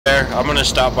there. I'm gonna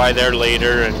stop by there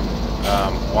later, and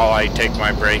while I take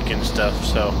my break and stuff.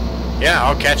 So yeah,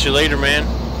 I'll catch you later, man.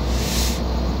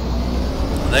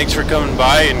 Thanks for coming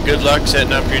by, and good luck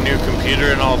setting up your new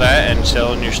computer and all that, and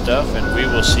selling your stuff, and we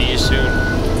will see you soon.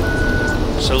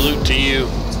 Salute to you.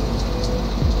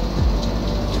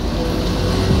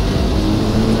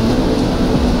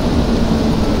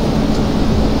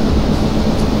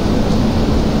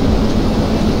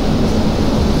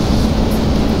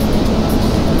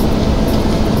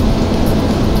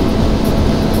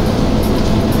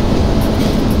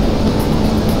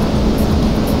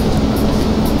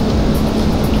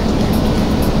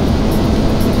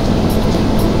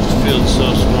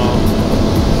 So small.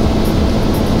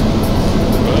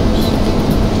 Whoops.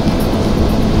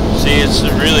 See, it's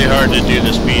really hard to do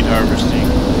the speed harvesting.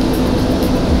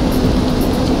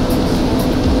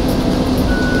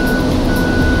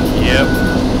 Yep,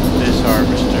 this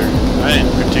harvester. I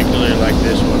didn't particularly like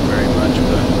this one very much,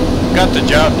 but got the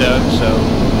job done, so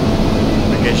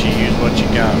I guess you use what you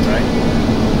got, right?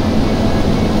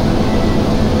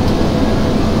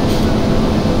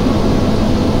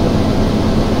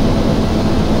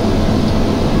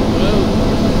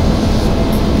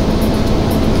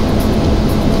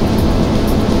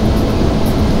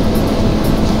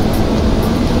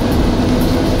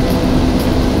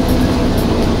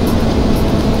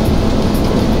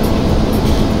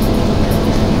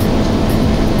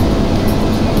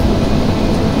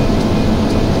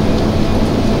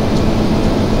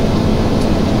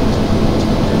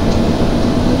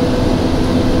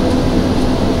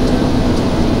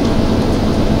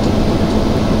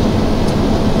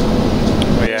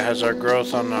 Has our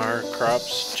growth on our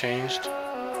crops changed?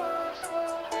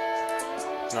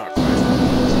 Not quite.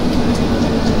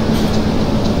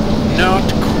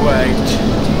 Not quite.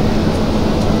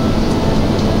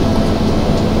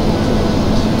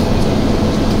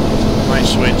 Might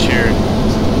switch here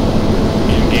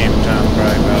in game time,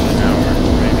 probably about an hour,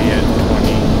 maybe at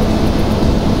 20.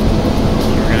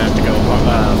 We're gonna have to go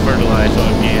fertilize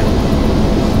again.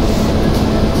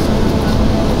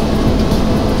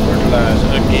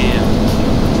 Again.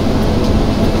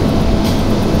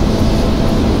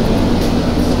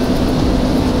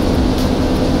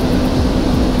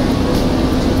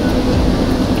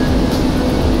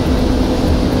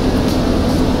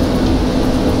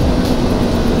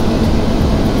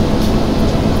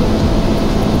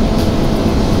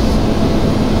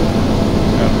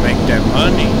 Gotta make that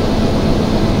money.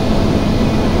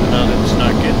 No, that's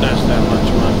not getting us that much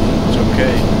money. It's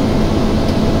okay.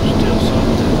 Still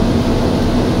something.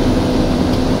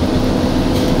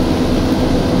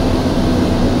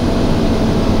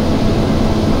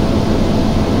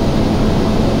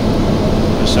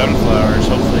 Sunflowers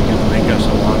hopefully can make us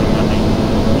a lot of money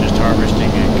just harvesting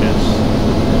it, because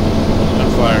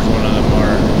sunflower is one of the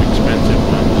more expensive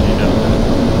ones, you know,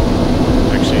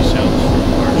 that actually sells for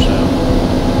more, so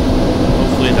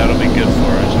hopefully that'll be good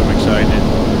for us. I'm excited.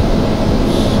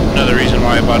 Another reason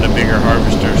why I bought a bigger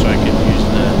harvester, so I could use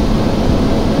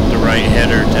the right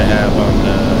header to have on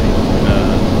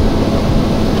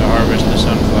to harvest the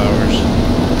sunflowers.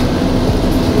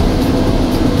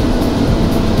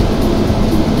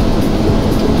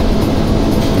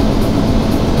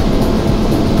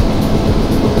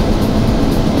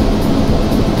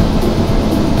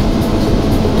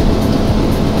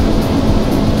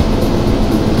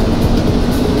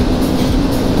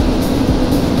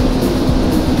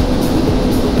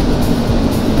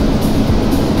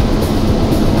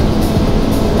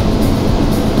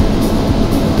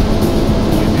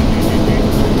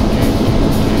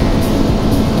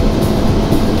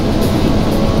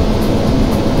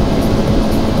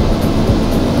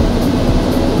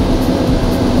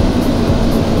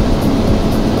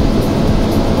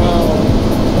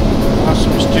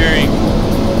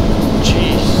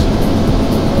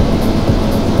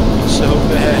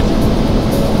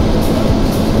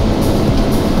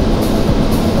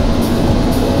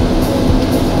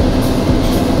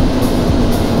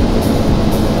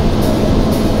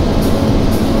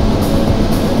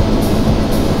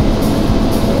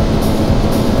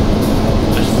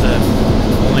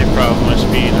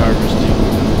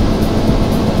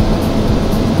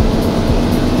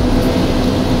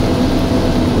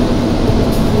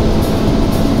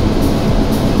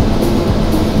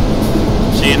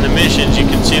 You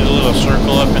can see the little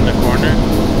circle up in the corner.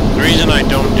 The reason I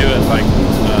don't do it like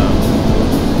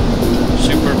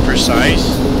super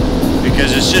precise,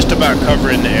 because it's just about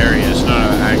covering the area. It's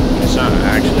not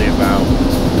actually about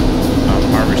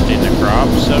harvesting the crop,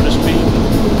 so to speak.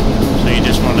 So you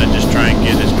just want to try and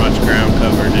get as much ground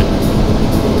covered, and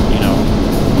you know,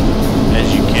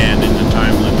 as you can in the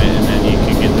time limit.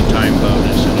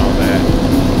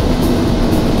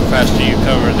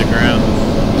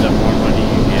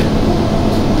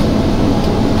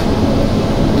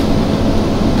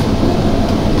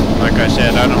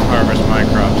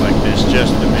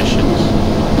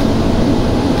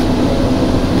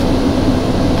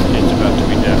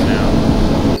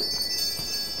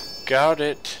 got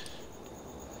it.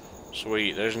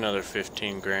 Sweet, there's another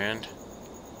 15 grand.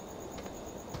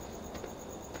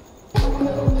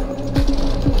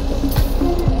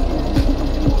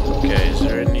 Okay, is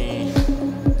there any...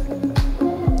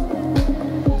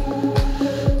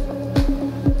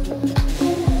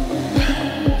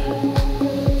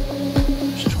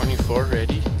 There's 24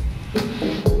 ready.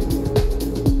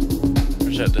 Or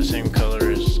is that the same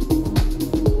color as...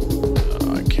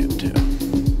 Oh, I can't tell.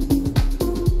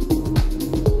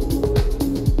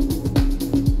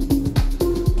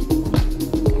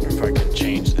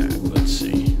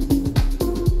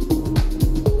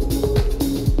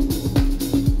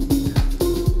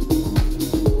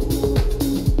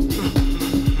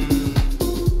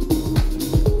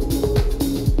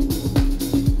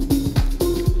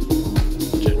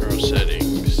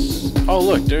 Oh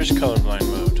look, there's colorblind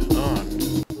mode on.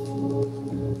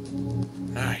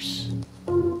 Nice.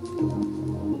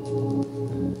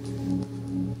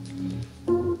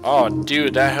 Oh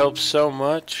dude, that helps so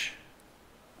much.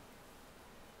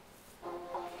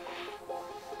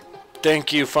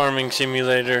 Thank you, Farming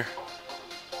Simulator.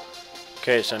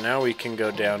 Okay, so now we can go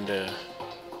down to...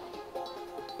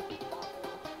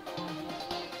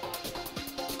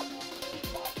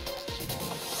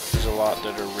 There's a lot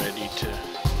that are ready to...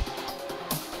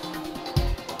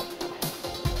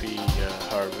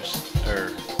 harvest,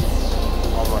 or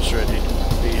almost ready to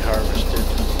be harvested.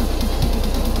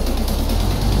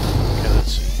 Okay,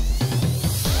 let's see.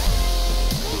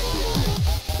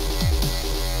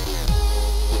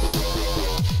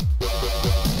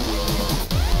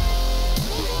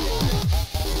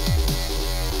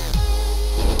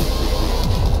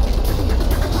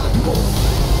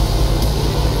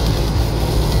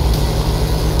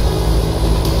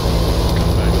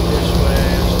 Come back this way,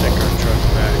 let's take our truck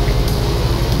back.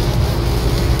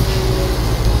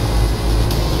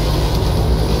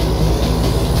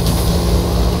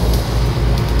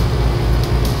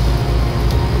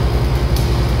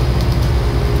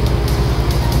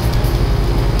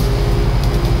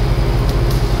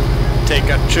 Take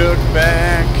our truck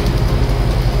back.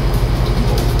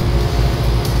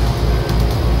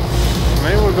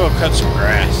 Maybe we'll go cut some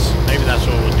grass. Maybe that's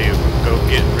what we'll do. Go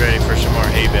get ready for some more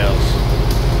hay bales.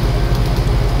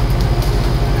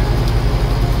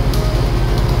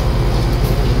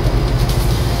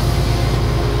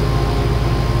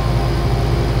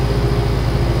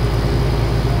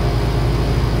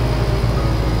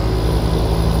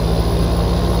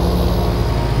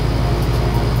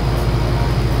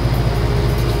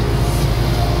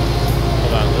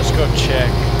 Check.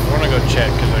 I want to go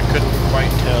check because I couldn't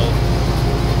quite tell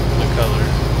the color.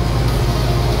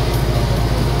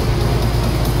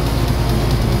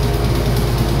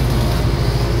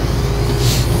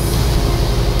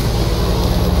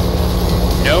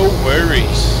 No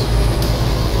worries.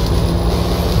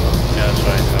 Yeah, that's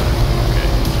what I thought. Okay,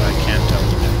 so I can't tell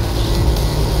the difference.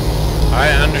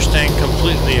 I understand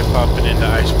completely of popping into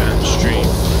Icebound stream.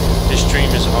 This stream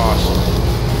is awesome.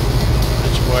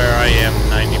 Where I am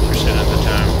 90% of the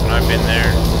time when I've been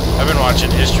there. I've been watching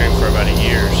his stream for about a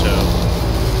year, so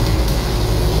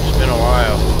it's been a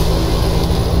while.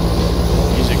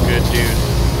 He's a good dude.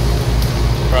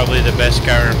 Probably the best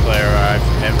Skyrim player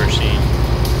I've ever seen.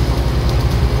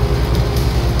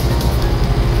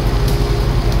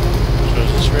 So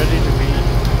is this ready to be?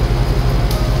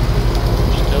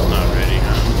 Still not ready,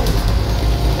 huh?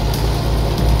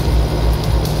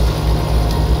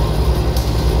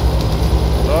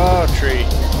 Oh, tree.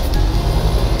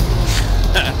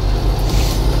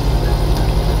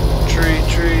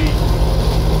 Tree.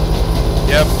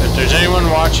 Yep, if there's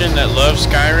anyone watching that loves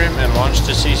Skyrim and wants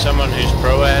to see someone who's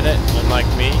pro at it, unlike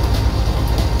me,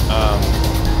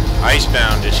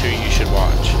 Icebound is who you should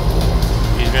watch.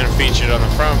 He's been featured on the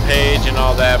front page and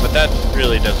all that, but that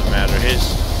really doesn't matter.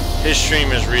 His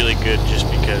stream is really good just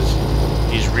because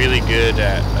he's really good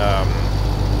at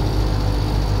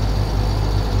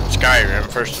Skyrim,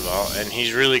 first of all, and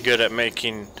he's really good at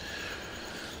making,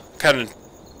 kind of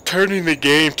turning the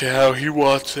game to how he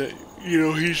wants it. You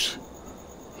know, he's,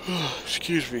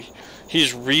 excuse me,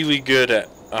 he's really good at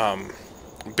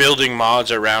building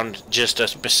mods around just a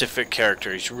specific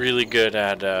character. He's really good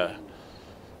at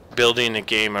building a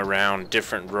game around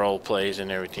different role plays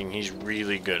and everything. He's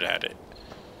really good at it,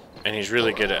 and he's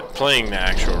really good at playing the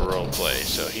actual role play.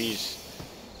 So he's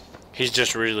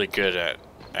just really good at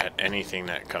anything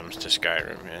that comes to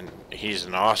Skyrim, and he's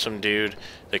an awesome dude.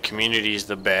 The community is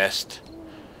the best.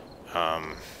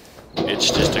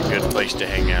 It's just a good place to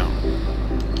hang out.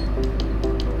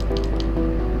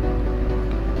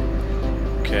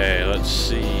 Okay, let's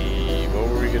see, what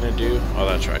were we gonna do? Oh,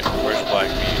 that's right, where's Black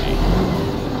Beauty?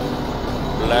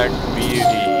 Black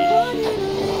Beauty.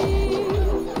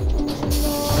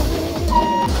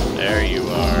 There you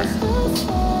are.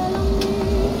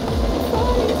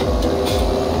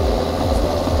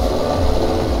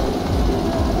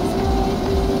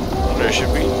 Wonder should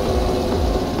we?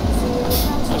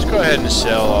 Let's go ahead and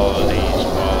sell all of these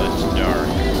while it's dark.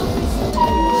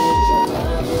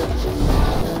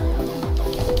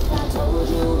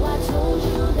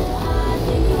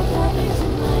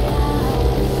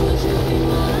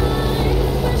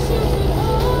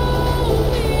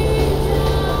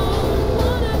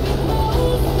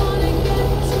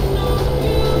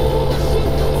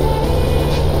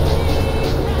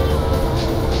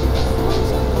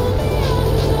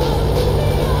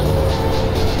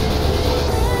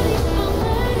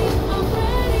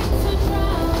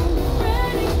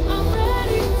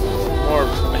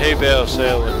 Hay bale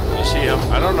sale. You see him?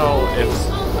 I don't know if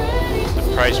the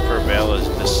price per bale is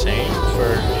the same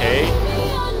for hay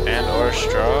and or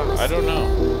straw. I don't know.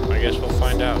 I guess we'll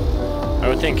find out. I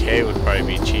would think hay would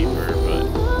probably be cheaper, but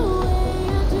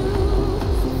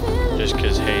just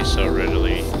because hay is so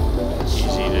readily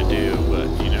easy to do, but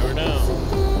you never know.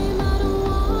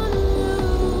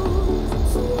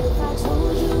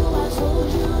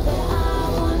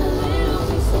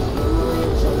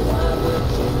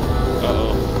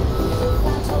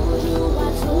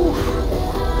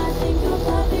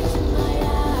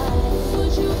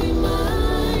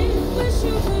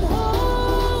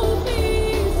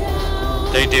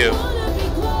 They do.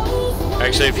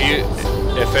 Actually,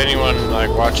 if anyone like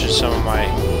watches some of my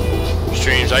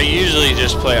streams, I usually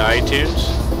just play iTunes,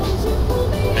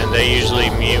 and they usually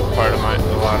mute a lot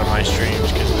of my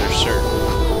streams because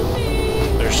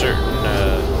there's certain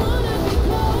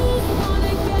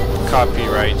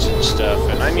copyrights and stuff,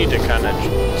 and I need to kind of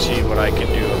see what I can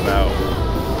do about.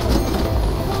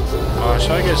 Oh,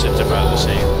 so I guess it's about the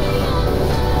same.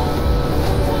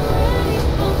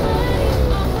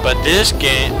 But this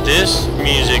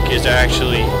music is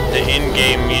actually the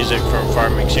in-game music from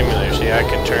Farming Simulator. See, I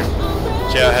can see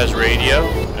how it has radio,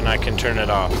 and I can turn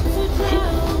it off.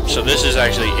 So this is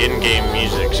actually in-game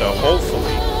music. So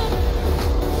hopefully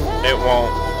it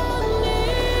won't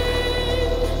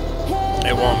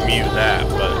mute that,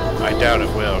 but I doubt it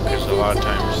will, because a lot of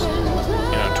times,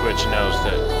 you know, Twitch knows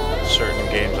that certain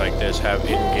games like this have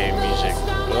in-game music.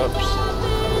 Whoops,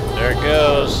 there it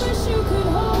goes.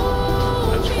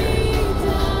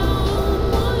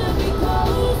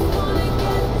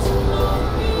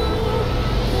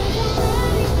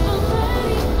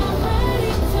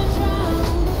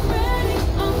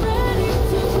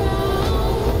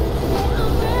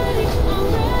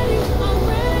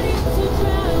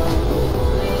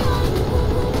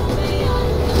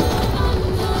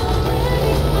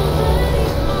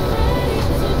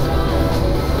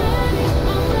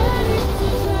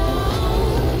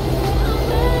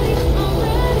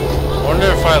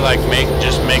 If I like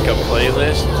just make a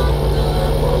playlist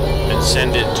and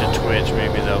send it to Twitch,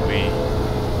 maybe that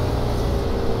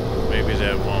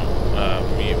won't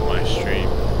mute my stream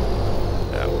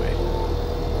that way.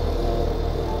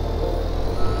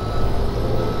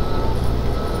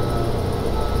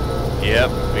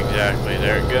 Yep, exactly.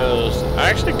 There it goes. I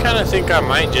actually kind of think I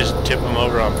might just tip them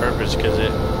over on purpose, because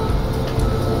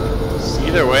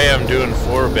either way I'm doing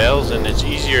 4 bales, and it's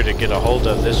easier to get a hold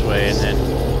of this way, and then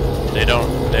they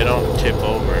don't tip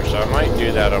over, so I might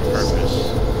do that on purpose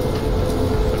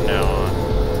from now on.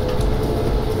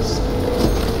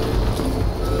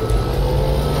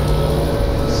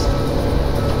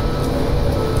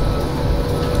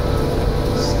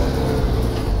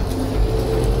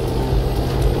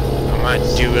 I might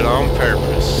do it on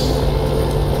purpose.